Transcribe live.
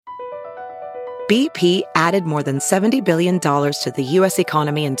BP added more than $70 billion to the U.S.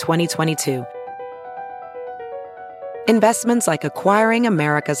 economy in 2022. Investments like acquiring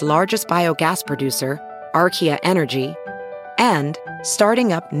America's largest biogas producer, Archaea Energy, and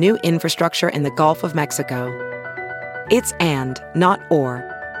starting up new infrastructure in the Gulf of Mexico. It's and, not or.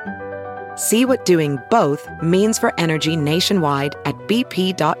 See what doing both means for energy nationwide at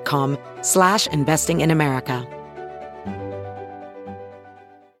bp.com/investing in America.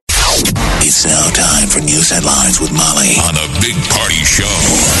 It's now time for news headlines with Molly on the Big Party Show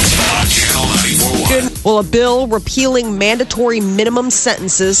on Channel 94.1. Well, a bill repealing mandatory minimum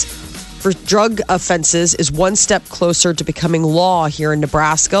sentences for drug offenses is one step closer to becoming law here in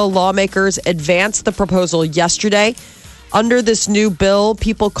Nebraska. Lawmakers advanced the proposal yesterday. Under this new bill,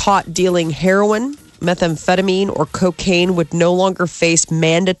 people caught dealing heroin, methamphetamine, or cocaine would no longer face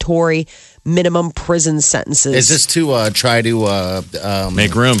mandatory minimum prison sentences. Is this to try to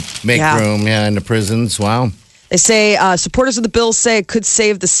make room? In the prisons. Wow. They say supporters of the bill say it could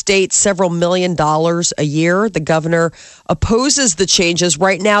save the state several $1 million a year. The governor opposes the changes.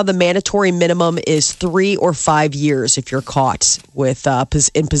 Right now, the mandatory minimum is 3 or 5 years if you're caught with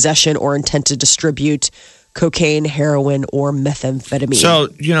in possession or intent to distribute cocaine, heroin, or methamphetamine. So,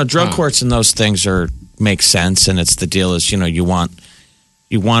 drug courts and those things make sense. And it's the deal is, you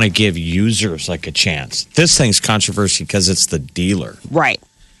want to give users like a chance. This thing's controversy because it's the dealer. Right.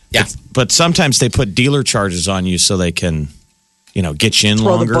 Yeah. But sometimes they put dealer charges on you so they can, get you in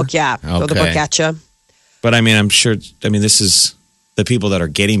Throw longer. the book, Throw the book at you. But I'm sure, this is the people that are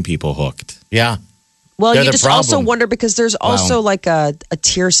getting people hooked. Yeah. Well, They're you the just also problem. wonder because there's also like a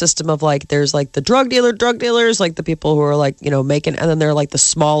tier system of like, there's like the drug dealers, like the people who are like, making, and then they're like the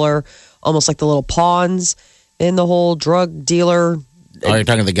smaller, almost like the little pawns in the whole drug dealer. Oh, you're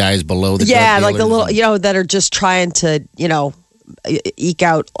talking the guys below the drug like the dealers little, that are just trying to, eke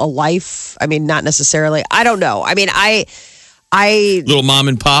out a life. I mean, not necessarily. I don't know. I mean, I Little mom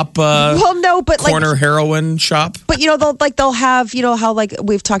and pop well, no, but corner like, heroin shop. But they'll have, how like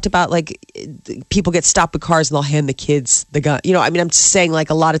we've talked about, like people get stopped with cars and they'll hand the kids the gun. I'm just saying,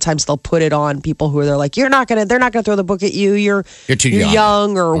 like a lot of times they'll put it on people who they're like, they're not gonna throw the book at you. You're too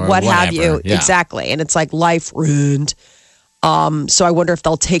young or what have whatever. you. Yeah. Exactly. And it's like life ruined. So I wonder if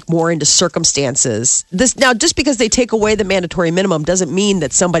they'll take more into circumstances. This now, just because they take away the mandatory minimum doesn't mean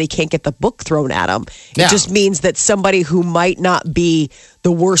that somebody can't get the book thrown at them. Yeah. It just means that somebody who might not be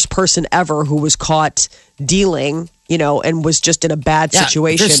the worst person ever, who was caught dealing, and was just in a bad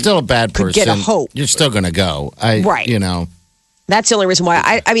situation, You're still a bad person. could get a hope. You're still going to go. Right. That's the only reason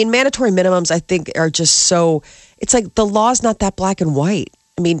why. I mean, mandatory minimums, I think, are just so. It's like the law's not that black and white.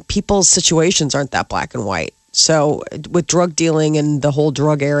 I mean, people's situations aren't that black and white. So with drug dealing and the whole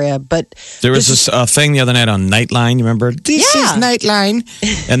drug area, but there was this thing the other night on Nightline. You remember? This is Nightline,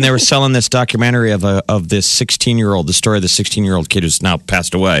 and they were selling this documentary of this 16-year-old, the story of the 16-year-old kid who's now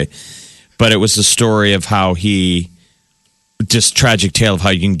passed away. But it was the story of how just tragic tale of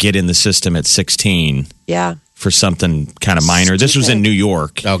how you can get in the system at 16. Yeah. For something kind of minor. This was in New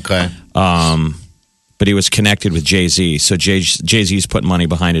York. Okay. But he was connected with Jay-Z. So Jay-Z's putting money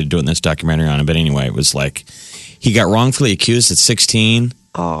behind it, doing this documentary on him. But anyway, it was like he got wrongfully accused at 16.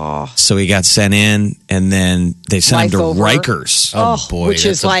 Oh. So he got sent in, and then they sent him to Rikers. Oh, boy. Which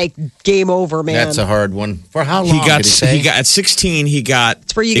is like game over, man. That's a hard one. For how long did he say? At 16, he got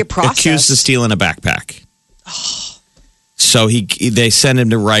it's where you get processed. Accused of stealing a backpack. So they send him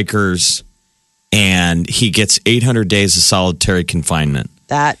to Rikers, and he gets 800 days of solitary confinement.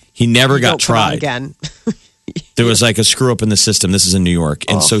 He never got tried again. There was like a screw up in the system. This is in New York.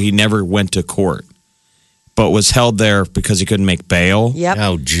 And so he never went to court, but was held there because he couldn't make bail. Yep.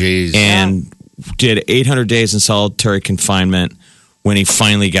 Oh, geez. And did 800 days in solitary confinement. When he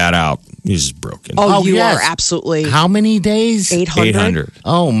finally got out, he was broken. Oh, you yes. are absolutely. How many days? 800.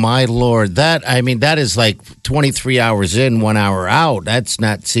 Oh, my Lord. That is like 23 hours in, 1 hour out. That's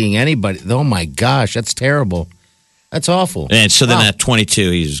not seeing anybody. Oh, my gosh. That's terrible. That's awful. And so then at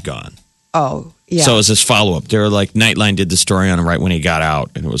 22, he was gone. Oh, yeah. So it was this follow-up. They were like, Nightline did the story on him right when he got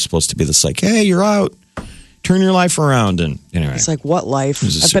out. And it was supposed to be this like, hey, you're out. Turn your life around. And anyway. It's like, what life?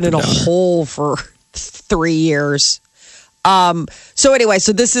 I've been in a hole for 3 years. So anyway,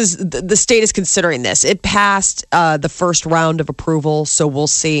 so this is, the state is considering this. It passed the first round of approval. So we'll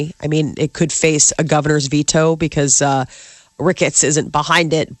see. I mean, it could face a governor's veto because Ricketts isn't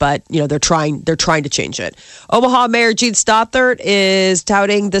behind it, but they're trying to change it. Omaha Mayor Jean Stothert is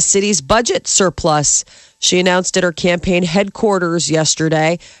touting the city's budget surplus. She announced at her campaign headquarters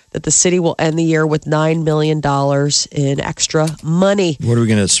yesterday that the city will end the year with $9 million in extra money. What are we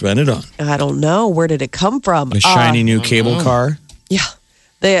going to spend it on? I don't know. Where did it come from? A shiny new cable car? Yeah.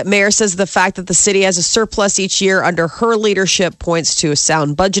 The mayor says the fact that the city has a surplus each year under her leadership points to a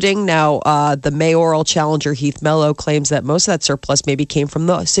sound budgeting. Now, the mayoral challenger, Heath Mello, claims that most of that surplus maybe came from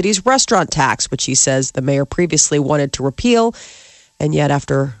the city's restaurant tax, which he says the mayor previously wanted to repeal, and yet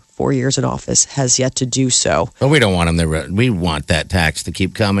after 4 years in office has yet to do so. But we don't want them to. We want that tax to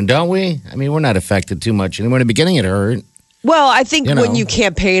keep coming, don't we? I mean, we're not affected too much anymore. In the beginning, it hurt. Well, I think You know. when you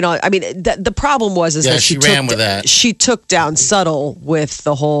campaign on, I mean, the problem was Yeah, that she ran with that. She took down subtle with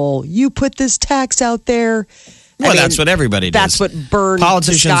the whole, you put this tax out there. Well, that's what everybody does. That's what burned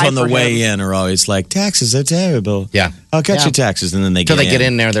Politicians the sky on the for way him. in are always like, taxes are terrible. Yeah. I'll cut Yeah. your taxes. And then they Until get they get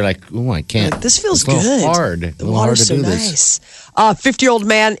in there, they're like, "Oh, I can't. This feels It's a little good. hard. A The little hard water's to so do this." nice. 50-year-old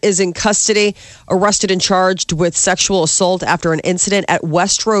man is in custody, arrested and charged with sexual assault after an incident at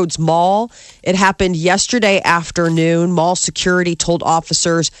Westroads Mall. It happened yesterday afternoon. Mall security told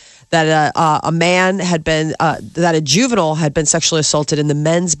officers that that a juvenile had been sexually assaulted in the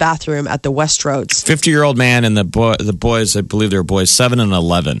men's bathroom at the Westroads. 50-year-old man and the boys, I believe they were boys 7 and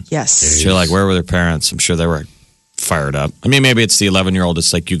 11. Yes. So you're like, where were their parents? I'm sure they were fired up. I mean, maybe it's the 11-year-old.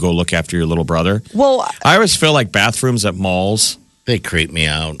 It's like you go look after your little brother. Well, I always feel like bathrooms at malls They creep me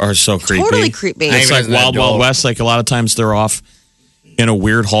out. are so creepy. totally creepy. I It's even like as an Wild Wild adult. West. Like a lot of times they're off in a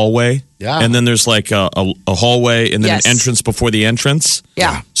weird hallway. Yeah. And then there's like a hallway and then Yes. an entrance before the entrance.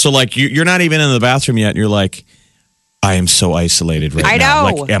 Yeah. So like you're not even in the bathroom yet. And you're like, I am so isolated right I now.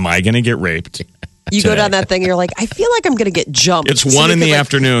 know. Like, am I going to get raped? You go down that thing and you're like, I feel like I'm going to get jumped. It's So 1 you in could, the like,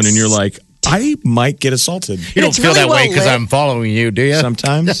 afternoon and you're like, I might get assaulted. You don't it's feel really that way well because lit. I'm following you, do you?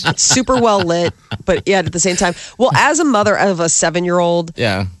 Sometimes. super well lit, but yet at the same time. Well, as a mother of a 7-year-old,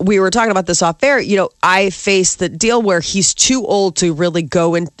 Yeah. we were talking about this off air. You know, I face the deal where he's too old to really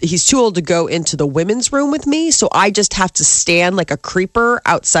go in. He's too old to go into the women's room with me, so I just have to stand like a creeper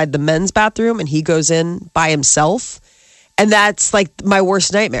outside the men's bathroom, and he goes in by himself, and that's like my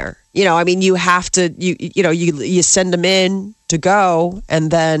worst nightmare. You know, I mean, you have to, you send him in to go,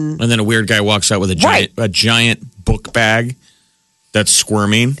 and then And then a weird guy walks out with a giant book bag that's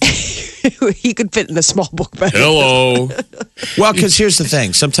squirming. he could fit in a small book bag. Hello. Well, because here's the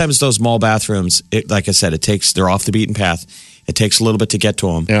thing. Sometimes those mall bathrooms, like I said, they're off the beaten path. It takes a little bit to get to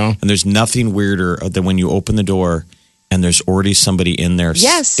them. Yeah. And there's nothing weirder than when you open the door and there's already somebody in there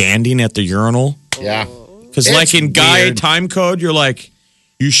Yes. standing at the urinal. Yeah. Because It's like in Guy weird. time code, you're like,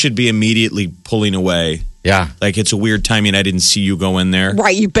 you should be immediately pulling away. Yeah. Like it's a weird timing. I didn't see you go in there.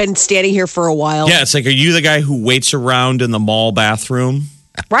 Right, you've been standing here for a while. Yeah, it's like, are you the guy who waits around in the mall bathroom?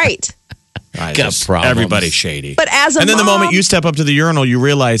 Right. Got problems. Everybody's shady. But as a and then the mom- moment you step up to the urinal, you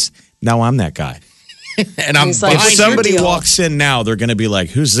realize, now I'm that guy. And I'm He's like, If behind your somebody deal. walks in now, they're going to be like,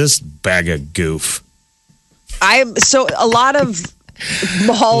 who's this bag of goof? A lot of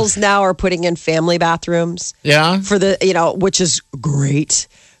malls now are putting in family bathrooms Yeah. for which is great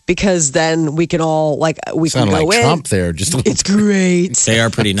because then we can all we Sound can go like in. Trump there. Just a little. It's great. They are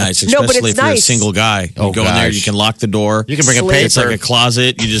pretty nice, No, but especially it's if you're a nice. single guy. You Oh, go in there, gosh. you can lock the door. You can bring a Slip. It's like paper. a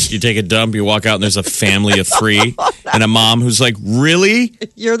closet. You take a dump, you walk out, and there's a family of 3 and a mom who's like, really?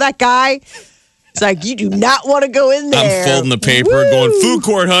 You're that guy. It's like you do not want to go in there. I'm folding the paper, going, food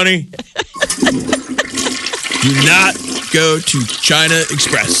court, honey. Do not go to China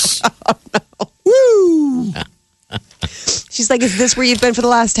Express. She's like, is this where you've been for the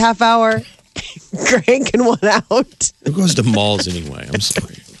last half hour? Cranking one out. Who goes to malls anyway? I'm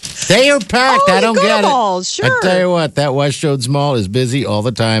sorry. They are packed. Oh, I you don't go get to it. malls, sure. I tell you what, that Westroads Mall is busy all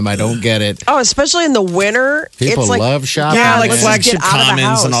the time. I don't get it. Oh, especially in the winter. People it's like, love shopping. Yeah, like let's just flagship get out of the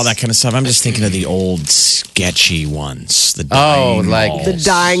commons and all house. that kind of stuff. I'm just thinking of the old sketchy ones. The Oh, dying like malls. The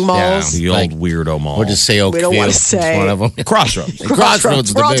dying malls. The old Like, weirdo malls. We'll just say Oakview. We don't wanna It's say. one of them. Crossroads. Crossroads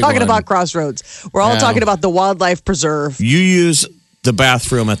is We're the all big talking one. about Crossroads. We're all Yeah. talking about the Wildlife Preserve. You use the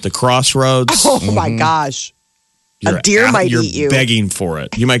bathroom at the Crossroads. Oh my gosh. A deer might you're eat you. begging for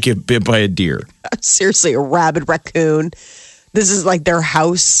it. You might get bit by a deer. Seriously, a rabid raccoon. This is like their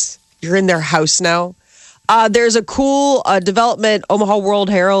house. You're in their house now. There's a cool development. Omaha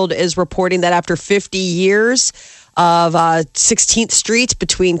World Herald is reporting that after 50 years of 16th Street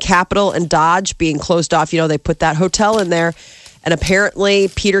between Capitol and Dodge being closed off, they put that hotel in there. And apparently,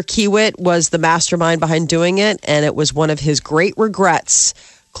 Peter Kiewit was the mastermind behind doing it. And it was one of his great regrets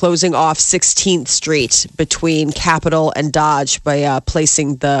closing off 16th Street between Capitol and Dodge by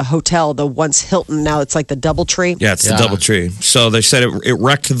placing the hotel, the once Hilton. Now it's like the DoubleTree. Yeah, it's Yeah. the DoubleTree. So they said it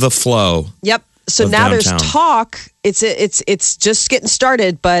wrecked the flow. Yep. So Of now downtown. there's talk. It's just getting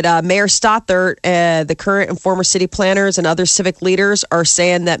started, but Mayor Stothert, the current and former city planners and other civic leaders are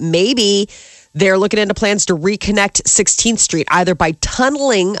saying that maybe They're looking into plans to reconnect 16th Street, either by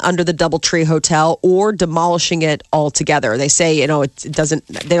tunneling under the Doubletree Hotel or demolishing it altogether. They say, you know, it doesn't.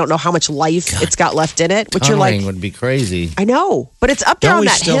 They don't know how much life it's got left in it. Which you're like, Tunneling would be crazy. I know, but it's up there Don't on we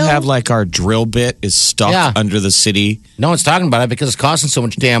that still hill. have like our drill bit is stuck under the city No one's talking about it because it's costing so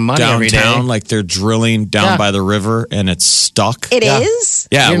much damn money every day. downtown? Like they're drilling down by the river and it's stuck. It is.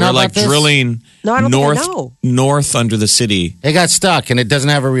 Yeah, You know we're like about this? drilling No, I don't think I know. north under the city. It got stuck and it doesn't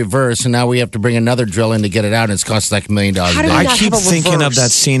have a reverse, and now we have to bring another drill in to get it out, and it's cost like $1 million a How do day. we I not keep have a thinking of reverse? that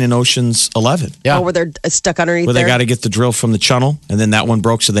scene in Ocean's 11 Yeah. Oh, where they're stuck underneath where there. they got to get the drill from the channel, and then that one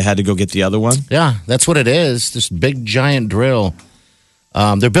broke, so they had to go get the other one. Yeah, that's what it is. This big giant drill.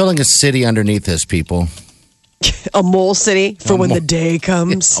 They're building a city underneath this, people. a mole city for when the day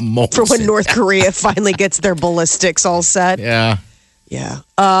comes. A mole for when city. North Korea finally gets their ballistics all set. Yeah. Yeah.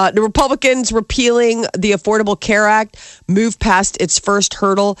 The Republicans repealing the Affordable Care Act moved past its first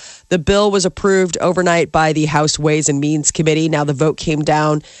hurdle. The bill was approved overnight by the House Ways and Means Committee. Now the vote came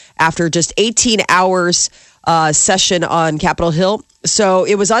down after just 18 hours session on Capitol Hill. So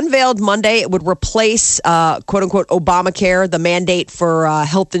it was unveiled Monday. It would replace, quote unquote, Obamacare, the mandate for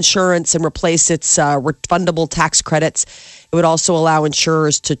health insurance, and replace its refundable tax credits. It would also allow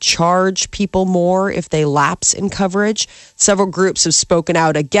insurers to charge people more if they lapse in coverage. Several groups have spoken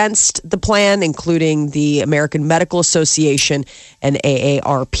out against the plan, including the American Medical Association and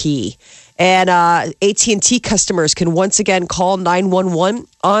AARP. And AT&T customers can once again call 911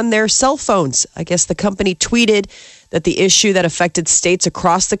 on their cell phones. I guess the company tweeted that the issue that affected states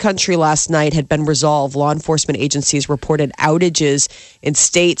across the country last night had been resolved. Law enforcement agencies reported outages in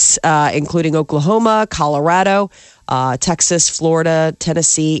states including Oklahoma, Colorado, Texas, Florida,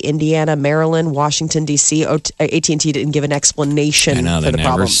 Tennessee, Indiana, Maryland, Washington, D.C. AT&T didn't give an explanation I know for they the never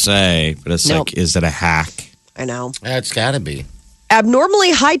problem. say, but it's Nope. like, is it a hack? I know. That's got to be.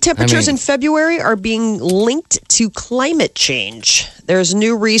 Abnormally high temperatures I mean- in February are being linked to climate change. There's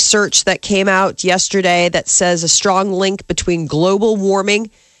new research that came out yesterday that says a strong link between global warming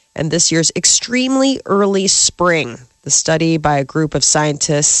and this year's extremely early spring. The study by a group of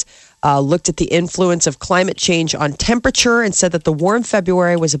scientists looked at the influence of climate change on temperature and said that the warm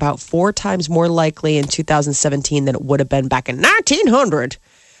February was about 4 times more likely in 2017 than it would have been back in 1900.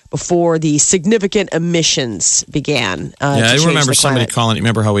 Before the significant emissions began. Yeah, I remember somebody calling it.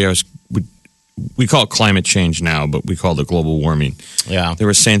 Remember how we call it climate change now, but we call it global warming. Yeah. They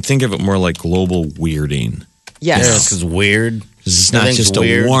were saying, think of it more like global weirding. Yes. Yeah, because weird. 'Cause it's not Everything's just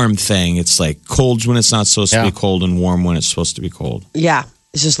weird. a warm thing. It's like cold when it's not supposed to Yeah. be cold and warm when it's supposed to be cold. Yeah.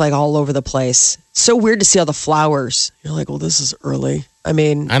 It's just like all over the place. It's so weird to see all the flowers. You're like, well, this is early. I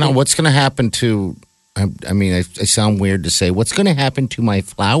mean, I don't know what's going to happen to. I mean, I sound weird to say. What's going to happen to my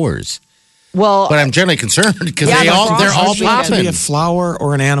flowers? well, But I'm generally concerned because Yeah, they're the all frogs It has to be popping. a flower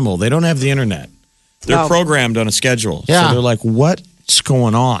or an animal. They don't have the internet. They're No. programmed on a schedule. Yeah. So they're like, what's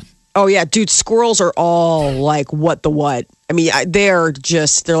going on? oh yeah, dude, squirrels are all like, what the what? I mean, they're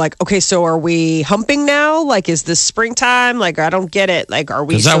like, okay, so are we humping now? Like, is this springtime? Like, I don't get it. Like, are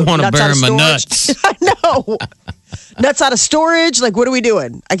we? Because I so want to nuts out bury of my storage? nuts. I know. Nuts out of storage. Like, what are we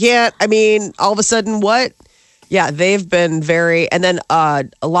doing? I can't. I mean, all of a sudden, what? Yeah, they've been very, and then a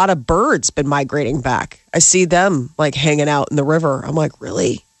lot of birds been migrating back. I see them like hanging out in the river. I'm like,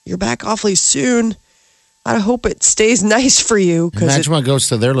 really? You're back awfully soon. I hope it stays nice for you because Imagine what goes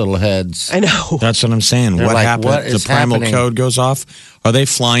to their little heads. I know. That's what I'm saying. They're What like, happened? what The is primal happening? code goes off. Are they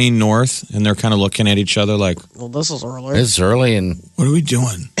flying north and they're kind of looking at each other like, Well, this is early. It's early, and what are we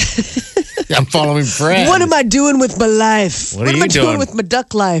doing? I'm following Fred. What am I doing with my life? What are am you I doing doing? with my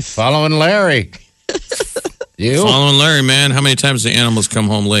duck life? Following Larry. You? Following Larry, man. How many times the animals come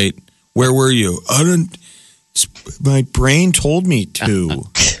home late? Where were you? I don't. My brain told me to.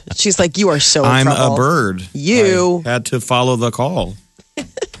 She's like, you are so in I'm trouble. a bird. You. I had to follow the call.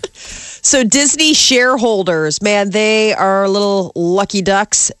 So Disney shareholders, man, they are little lucky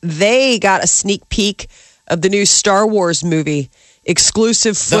ducks. They got a sneak peek of the new Star Wars movie,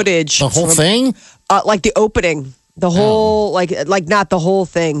 exclusive footage. The whole from- thing? like the opening, the whole like not the whole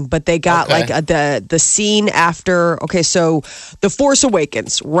thing, but they got Okay. like the scene after. Okay, so The Force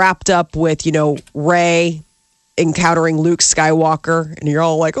Awakens wrapped up with Rey encountering Luke Skywalker, and you're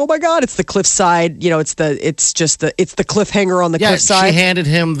all like, oh my god, it's the cliffside. It's the cliffhanger on the Yeah, cliffside. she handed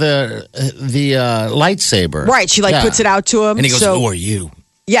him the lightsaber. Right, she Yeah. puts it out to him, And he goes, so, who are you?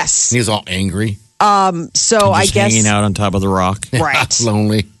 yes. And he was all angry. So I Just guess hanging out on top of the rock. right.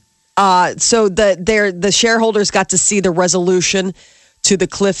 Lonely. So the shareholders got to see the resolution to the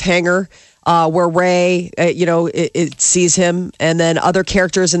cliffhanger where Rey, it sees him, and then other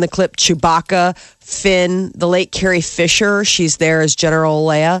characters in the clip, Chewbacca, Finn, the late Carrie Fisher. She's there as General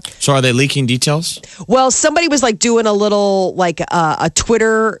Leia. So are they leaking details? Well, somebody was like doing a little like a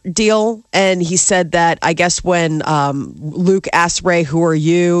Twitter deal, and he said that I guess when Luke asks Rey, "Who are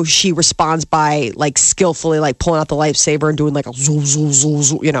you?" she responds by like skillfully like pulling out the lightsaber and doing like a zoo, zoo, zoo,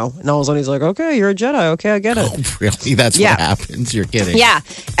 zoo, and all of a sudden he's like, "Okay, you're a Jedi. Okay, I get it." Oh, really? That's what happens? You're kidding? Yeah,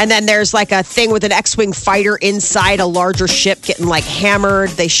 and then there's like a thing with an X-wing fighter inside a larger ship getting like hammered.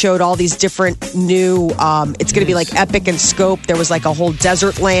 They showed all these different new. It's going to be like epic in scope. There was like a whole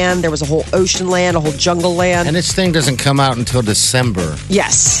desert land. There was a whole ocean land, a whole jungle land. And this thing doesn't come out until December.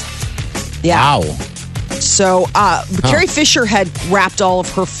 Yes. Yeah. Wow. So Carrie Fisher had wrapped all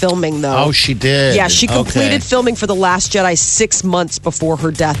of her filming, though. Oh, she did? Yeah, she completed filming for The Last Jedi 6 months before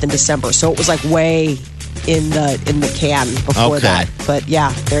her death in December. So it was like way in the can before that. But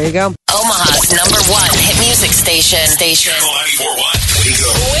yeah, there you go. Omaha's #1 hit music station. Channel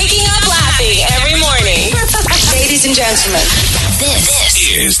 94.1. Waking up laughing every morning. Ladies and gentlemen,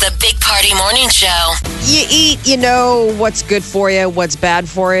 This is the Big Party Morning Show. You eat, you know what's good for you, what's bad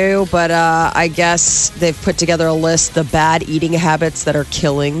for you. But I guess they've put together a list, the bad eating habits that are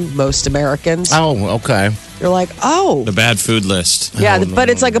killing most Americans. Oh, okay. You're like, oh. The bad food list. Yeah, but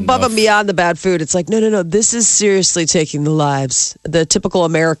it's like above and beyond the bad food. It's like, no. This is seriously taking the lives. The typical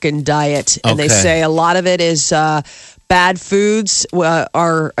American diet. And they say a lot of it is bad foods,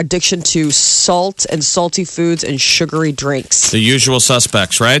 our addiction to salt and salty foods and sugary drinks. The usual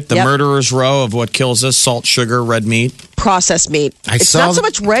suspects, right? The murderer's row of what kills us: salt, sugar, red meat. Processed meat. It's not so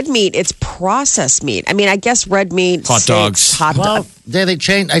much red meat, it's processed meat. I mean, I guess red meat. Hot dogs. Well, they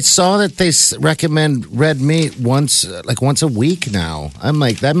changed. I saw that they recommend red meat once a week now. I'm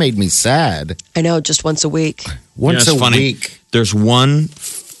like, that made me sad. I know, just once a week. Once a week. There's one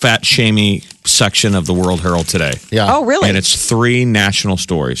fat shamey section of the World Herald today. Yeah. Oh, really? And it's 3 national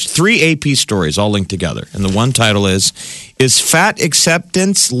stories, 3 AP stories all linked together. And the one title is fat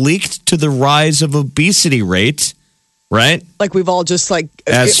acceptance leaked to the rise of obesity rate? Right? Like we've all just like...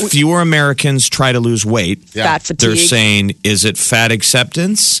 As fewer Americans try to lose weight, fat fatigue. They're saying, is it fat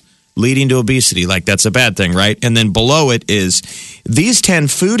acceptance leading to obesity? Like that's a bad thing, right? And then below it is, these 10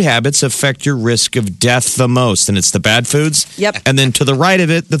 food habits affect your risk of death the most. And it's the bad foods. Yep. And then to the right of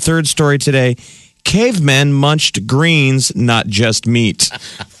it, the third story today, cavemen munched greens, not just meat.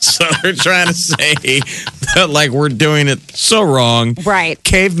 So they're trying to say that like we're doing it so wrong. Right.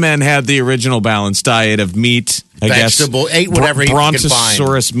 Cavemen had the original balanced diet of meat, vegetable, ate whatever you could find.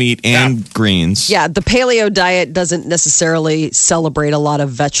 Brontosaurus meat and greens. Yeah, the paleo diet doesn't necessarily celebrate a lot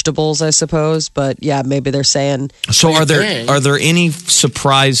of vegetables, I suppose. But yeah, maybe they're saying. So are there any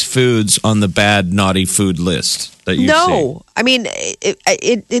surprise foods on the bad naughty food list that you see? I mean,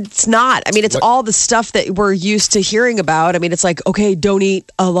 it's not. I mean, it's all the stuff that we're used to hearing about. I mean, it's like, okay, don't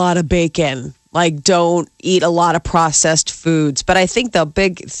eat a lot of bacon. Like, don't eat a lot of processed foods. But I think the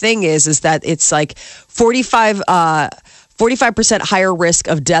big thing is that it's like 45% higher risk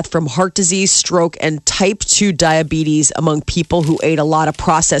of death from heart disease, stroke, and type 2 diabetes among people who ate a lot of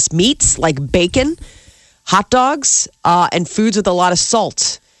processed meats like bacon, hot dogs, and foods with a lot of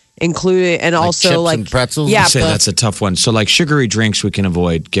salt. Including and like also chips like and pretzels. Yeah, I say that's a tough one. So like sugary drinks, we can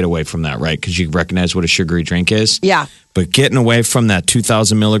get away from that, right? Because you recognize what a sugary drink is. Yeah. But getting away from that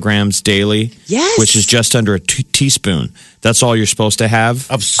 2,000 milligrams daily, yes, which is just under a teaspoon. That's all you're supposed to have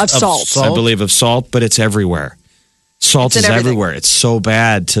of salt. I believe of salt, but it's everywhere. Salt is everywhere. It's so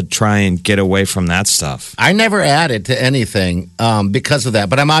bad to try and get away from that stuff. I never added to anything because of that,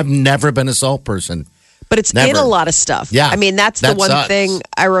 but I've never been a salt person. But it's in a lot of stuff. Yeah. I mean, that's the one thing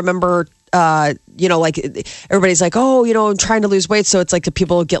I remember, like everybody's like, oh, I'm trying to lose weight. So it's like the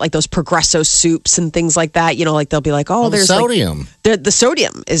people get like those Progresso soups and things like that. Like they'll be like, oh, there's sodium. Like, the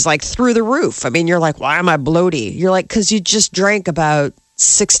sodium is like through the roof. I mean, you're like, why am I bloaty? You're like, because you just drank about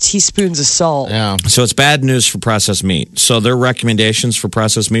 6 teaspoons of salt. Yeah. So it's bad news for processed meat. So their recommendations for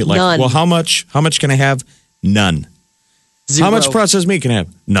processed meat, like, None. well, how much can I have? None. 0. How much processed meat can I have?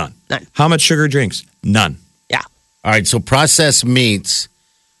 None. How much sugar drinks? None. Yeah. All right. So processed meats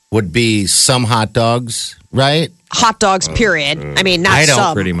would be some hot dogs, right? Hot dogs, period. I mean, not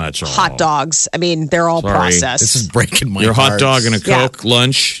some. Pretty much all. Hot dogs. I mean, they're all processed. This is breaking my Your heart. hot dog and a Coke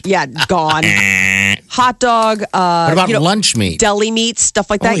lunch. Yeah, gone. Hot dog. What about lunch meat? Deli meats, stuff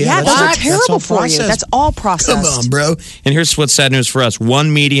like that. Oh, yeah, yeah, those are that's terrible all for you. processed. That's all processed. Come on, bro. And here's what's sad news for us: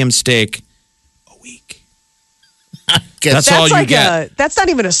 1 medium steak a week. That's all you get. That's not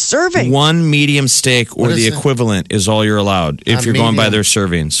even a serving. 1 medium steak or the equivalent is all you're allowed if you're going by their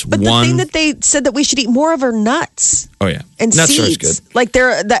servings. But the thing that they said that we should eat more of are nuts. Oh yeah, And nuts are seeds. good. Like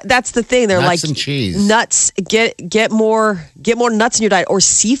that's the thing. They're Nuts like and cheese. Nuts. Get more nuts in your diet or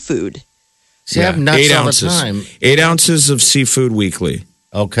seafood. See, I have nuts 8 all ounces. the time. 8 ounces of seafood weekly.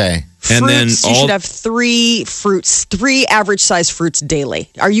 Okay. And then Fruits, you should have 3 fruits, 3 average size fruits daily.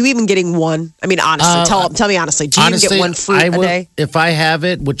 Are you even getting one? I mean, honestly, tell me honestly. Do you even get one fruit a day? If I have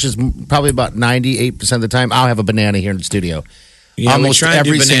it, which is probably about 98% of the time, I'll have a banana here in the studio. Yeah, Almost we try and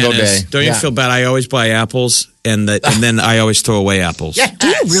every do single bananas. day. Don't you feel bad? I always buy apples, and then I always throw away apples. Yeah. Do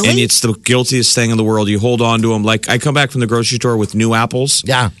you really? And it's the guiltiest thing in the world. You hold on to them. Like, I come back from the grocery store with new apples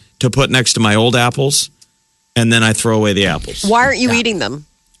Yeah. to put next to my old apples, and then I throw away the apples. Why aren't you eating them?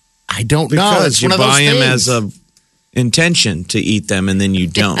 I don't know. Because It's you one of those buy them things. as a intention to eat them, and then you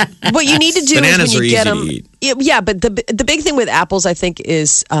don't. What you need to do Bananas is when are you get easy them. to eat. Yeah, but the big thing with apples, I think,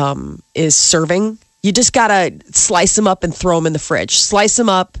 is serving. You just gotta slice them up and throw them in the fridge. Slice them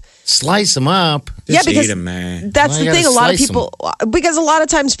up. Slice them up. Just because eat them, man. that's Why the you thing. A gotta lot of slice people, because a lot of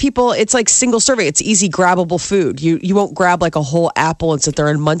times people, it's like single serving. It's easy, grabbable food. You won't grab like a whole apple and sit there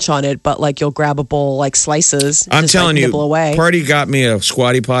and munch on it, but like you'll grab a bowl like slices. I'm just, telling like, you, nibble away. Party got me a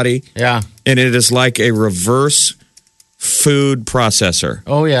Squatty Potty, Yeah. and it is like a reverse food processor.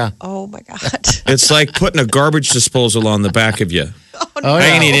 Oh, yeah. Oh my god! It's like putting a garbage disposal on the back of you. Oh, I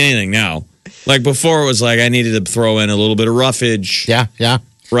yeah. ain't eat anything now. Like before, it was like I needed to throw in a little bit of roughage, Yeah, yeah.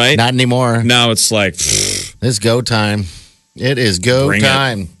 right? Not anymore. Now it's like, It's go time. It is go bring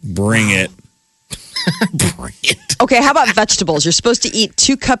time. it, bring it. Bring it. Okay, how about vegetables? You're supposed to eat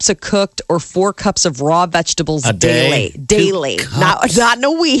 2 cups of cooked or 4 cups of raw vegetables A day? daily, not in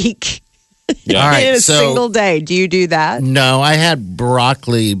a week. All right, in a so- single day. Do you do that? No, I had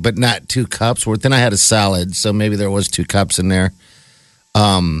broccoli, but not 2 cups worth. Then I had a salad, so maybe there was 2 cups in there.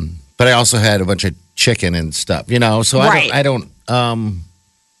 But I also had a bunch of chicken and stuff, So Right. I don't.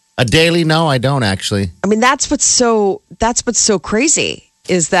 A daily? No, I don't actually. I mean, that's what's so crazy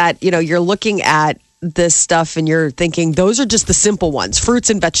is that, you're looking at this stuff and you're thinking those are just the simple ones,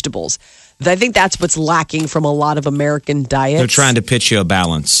 fruits and vegetables. I think that's what's lacking from a lot of American diets. They're trying to pitch you a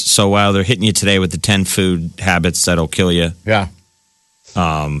balance. So while they're hitting you today with the 10 food habits that'll kill you, Yeah.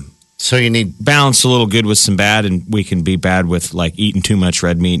 So you need. balance a little good with some bad, and we can be bad with like eating too much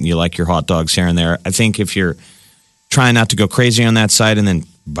red meat and you like your hot dogs here and there. I think if you're trying not to go crazy on that side and then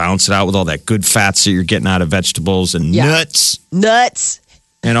balance it out with all that good fats that you're getting out of vegetables and nuts,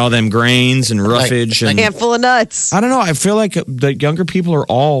 and all them grains and roughage a and handful of nuts. I don't know. I feel like the younger people are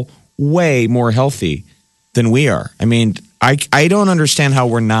all way more healthy than we are. I mean, I don't understand how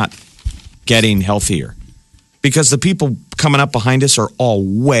we're not getting healthier because the people coming up behind us are all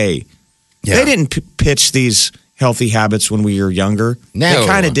way. Yeah. They didn't pitch these healthy habits when we were younger. No. They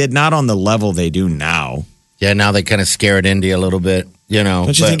kind of did, not on the level they do now. Yeah, now they kind of scare it into you a little bit,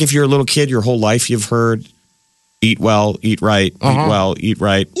 Don't you think if you're a little kid, your whole life you've heard eat well, eat right, eat well, eat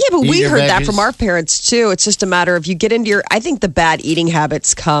right. Yeah, but Eat we your heard that veggies. from our parents too. It's just a matter of you get into your. I think the bad eating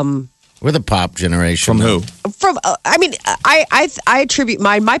habits come we're the pop generation. From who? from. I mean, I attribute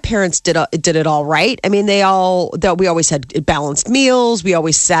my parents did it all right. I mean, we always had balanced meals. We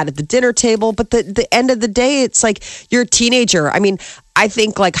always sat at the dinner table. But the end of the day, it's like you're a teenager. I mean, I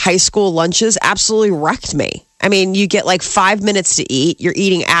think like high school lunches absolutely wrecked me. I mean, you get like 5 minutes to eat. You're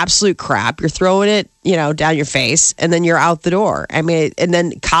eating absolute crap. You're throwing it, down your face, and then you're out the door. I mean, and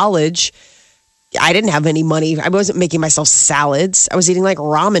then college, I didn't have any money. I wasn't making myself salads. I was eating like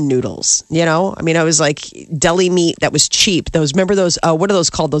ramen noodles. I mean, I was like deli meat that was cheap. Remember those? What are those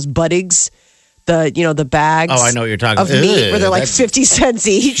called? Those Buddigs. The bags. Oh, I know what you're talking of about. meat where they're like That's- 50 cents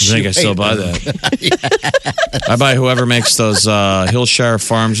each. I think I still buy that. I buy whoever makes those Hillshire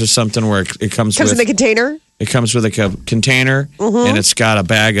Farms or something where it comes Comes with in the container. it comes with a container and it's got a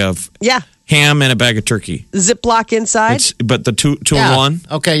bag of Yeah, ham and a bag of turkey. Ziploc inside. But the two Yeah. in one.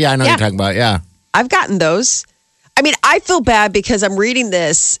 Okay, yeah, I know what Yeah. you're talking about. Yeah. I've gotten those. I mean, I feel bad because I'm reading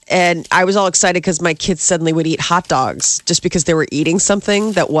this and I was all excited because my kids suddenly would eat hot dogs just because they were eating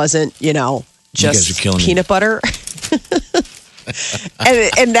something that wasn't, guys are just killing me. peanut butter.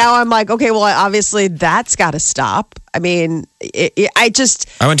 and now I'm like, okay, well, obviously that's got to stop. I mean, I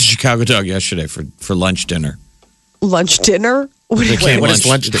went to Chicago Dog yesterday for lunch dinner. lunch dinner. It became what is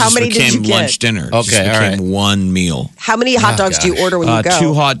lunch it dinner? How just many did became you get? lunch dinner. It Okay, just all became one meal. How many hot dogs do you gosh. order when you go?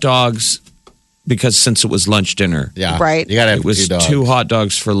 2 hot dogs because since it was lunch dinner. Yeah. Right. You got to have It was 2 dogs. 2 hot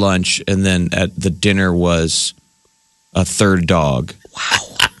dogs for lunch, and then at the dinner was a third dog.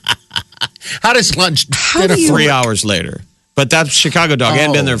 How does lunch How dinner do you- 3 hours later. But that's Chicago Dog. I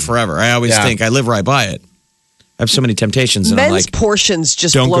hadn't been there forever. I always Yeah. think I live right by it. I have so many temptations, and I'm Men's like, portions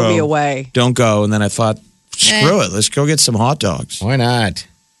just don't blow go. me away. Don't go. And then I thought, screw it. Let's go get some hot dogs. Why not?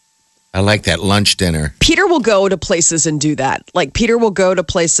 I like that lunch dinner. Peter will go to places and do that. Like Peter will go to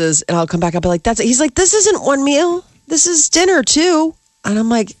places and I'll come back. I'll be like, "That's it." He's like, "This isn't one meal. This is dinner too." And I'm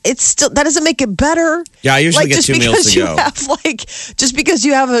like, it's still, that doesn't make it better. Yeah, I usually get 2 meals to go. Just because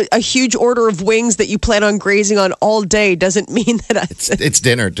you have a huge order of wings that you plan on grazing on all day doesn't mean that it's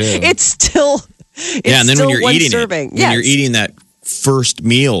dinner too. It's still, and then when you're eating serving. when you're eating that first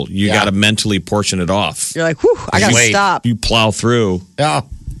meal, you got to mentally portion it off. You're like, whew, I got to stop. You plow through. Yeah.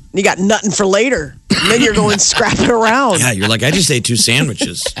 You got nothing for later. And then you're going scrapping around. Yeah, you're like, I just ate 2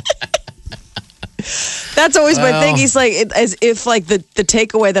 sandwiches. That's always my thing. He's like, as if like the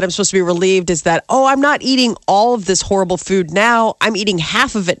takeaway that I'm supposed to be relieved is that, I'm not eating all of this horrible food now. I'm eating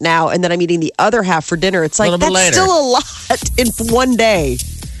half of it now, and then I'm eating the other half for dinner. It's like, that's still a lot in one day.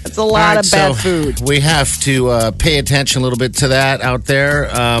 That's a lot of bad food. We have to pay attention a little bit to that out there.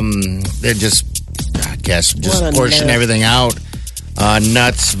 They're just portion everything out.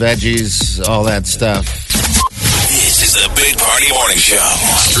 Nuts, veggies, all that stuff. This is the Big Party Morning Show.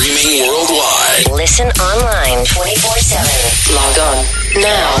 Streaming worldwide. Listen online 24/7. Log on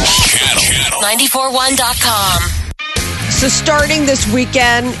now. Channel941.com. So starting this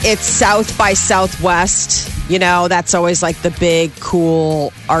weekend, it's South by Southwest. You know, that's always like the big,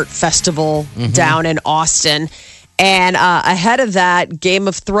 cool art festival down in Austin. And ahead of that, Game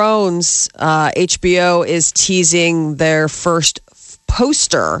of Thrones, HBO is teasing their first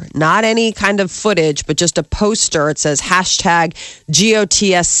poster, not any kind of footage, but just a poster. It says hashtag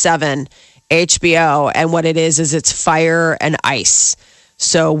GOTS7 HBO. And what it is it's fire and ice.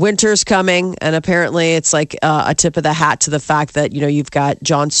 So winter's coming, and apparently it's like a tip of the hat to the fact that, you've got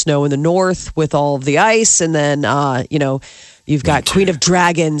Jon Snow in the north with all of the ice, and then, you've got Queen of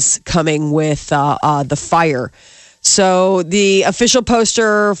Dragons coming with the fire. So the official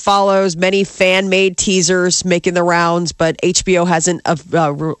poster follows many fan-made teasers making the rounds, but HBO hasn't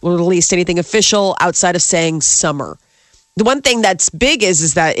released anything official outside of saying summer. The one thing that's big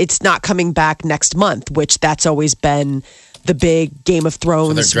is that it's not coming back next month, which that's always been the big Game of Thrones.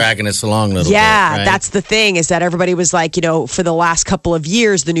 So they're dragging us along a little bit. Yeah, right? That's the thing, is that everybody was like, for the last couple of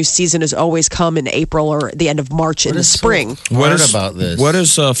years, the new season has always come in April or the end of March in the spring. What is about this? What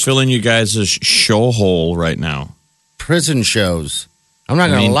is filling you guys' show hole right now? Prison shows. I'm not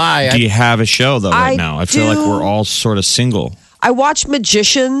going to lie. Do you have a show, though, right I now? I feel like we're all sort of single. I watch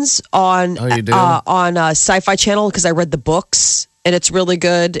Magicians on Sci-Fi Channel because I read the books, and it's really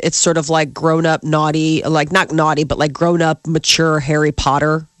good. It's sort of like grown-up naughty, like not naughty, but like grown-up mature Harry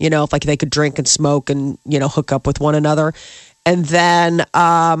Potter. If like they could drink and smoke and hook up with one another. And then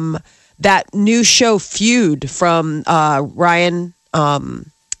that new show Feud from Ryan.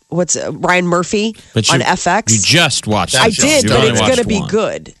 Ryan Murphy on FX. You just watched that I show. did, You but only it's going to watched be one.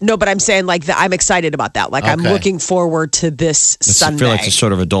 good. No, but I'm saying like I'm excited about that. Like I'm looking forward to this Sunday. I feel like it's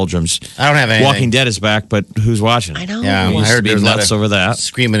sort of a doldrums. I don't have anything. Walking Dead is back, but who's watching? I know. Yeah, I heard there's nuts over that.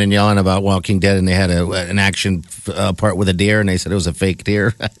 Screaming and yelling about Walking Dead, and they had an action part with a deer, and they said it was a fake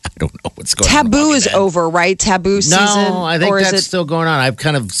deer. I don't know what's going on. Taboo is over, right? Taboo season? No, I think that's still going on. I've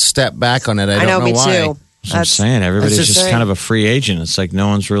kind of stepped back on it. I don't know me why. too. That's what I'm saying. Everybody's just kind of a free agent. It's like no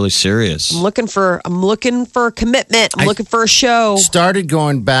one's really serious. I'm looking for a commitment. I'm looking for a show. Started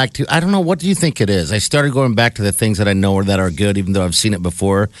going back to, I don't know, what do you think it is? I started going back to the things that I know that are good, even though I've seen it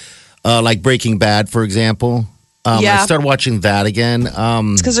before. Like Breaking Bad, for example. I started watching that again.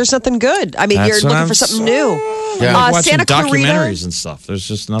 It's because there's nothing good. I mean, you're looking for something new. Yeah. Like watching Santa Clarita, documentaries and stuff. There's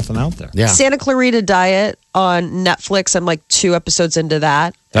just nothing out there. Yeah. Santa Clarita Diet on Netflix. I'm like 2 episodes into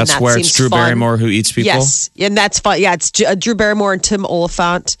that. That's where it's Drew Barrymore who eats people? Yes. And that's fun. Yeah, it's Drew Barrymore and Tim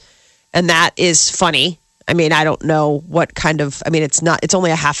Oliphant. And that is funny. I mean, I don't know what kind of, it's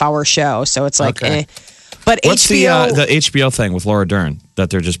only a half-hour show. So it's like, But what's HBO. the HBO thing with Laura Dern that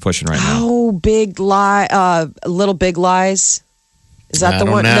they're just pushing right now? Oh, Big Lie, Little Big Lies. Is that the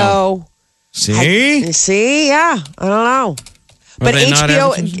one? know. No. See? Yeah. I don't know. But they not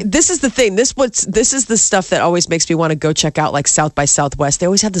HBO, advertising? this is the thing. This is the stuff that always makes me want to go check out like South by Southwest. They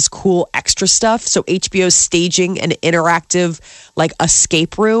always have this cool extra stuff. So HBO's staging an interactive like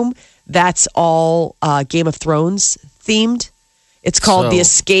escape room. That's all Game of Thrones themed. It's called The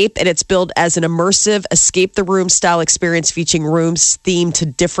Escape, and it's billed as an immersive escape the room style experience featuring rooms themed to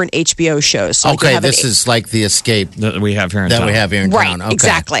different HBO shows. So Okay, this is like The Escape that we have here in town. Right, town. Okay.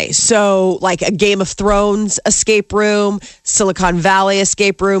 exactly. So, like a Game of Thrones escape room, Silicon Valley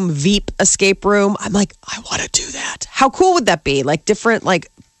escape room, Veep escape room. I'm like, I want to do that. How cool would that be? Like different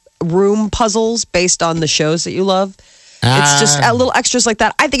like room puzzles based on the shows that you love. It's just a little extras like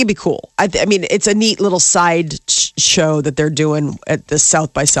that. I think it'd be cool. I mean, it's a neat little side show that they're doing at the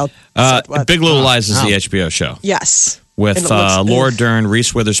South by Southwest. Big Little Lies is the HBO show. Yes. With Laura Dern,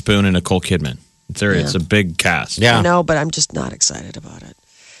 Reese Witherspoon, and Nicole Kidman. It's a big cast. Yeah. I know, but I'm just not excited about it.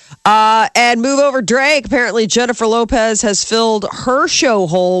 And move over Drake. Apparently, Jennifer Lopez has filled her show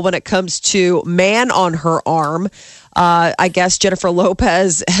hole when it comes to man on her arm. I guess Jennifer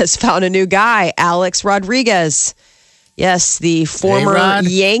Lopez has found a new guy, Alex Rodriguez. Yes, the former A-Rod?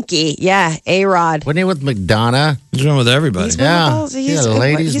 Yankee. Yeah, A-Rod. Wasn't he with Madonna? He's going with everybody. He's He's a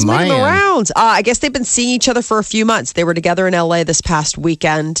ladies' making the man. rounds. I guess they've been seeing each other for a few months. They were together in LA this past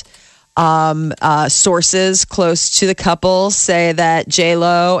weekend. Sources close to the couple say that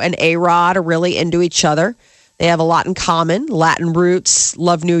J-Lo and A-Rod are really into each other. They have a lot in common. Latin roots,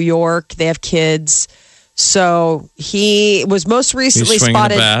 love New York. They have kids. So he was most recently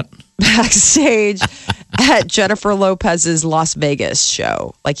spotted backstage at Jennifer Lopez's Las Vegas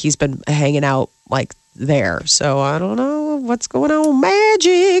show. Like he's been hanging out like there. So I don't know what's going on.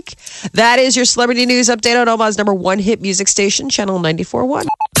 Magic. That is your celebrity news update on Omaha's #1 hit music station, Channel 94.1.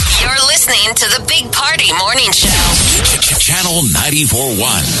 You're listening to the Big Party Morning Show. Channel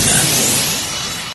 94.1.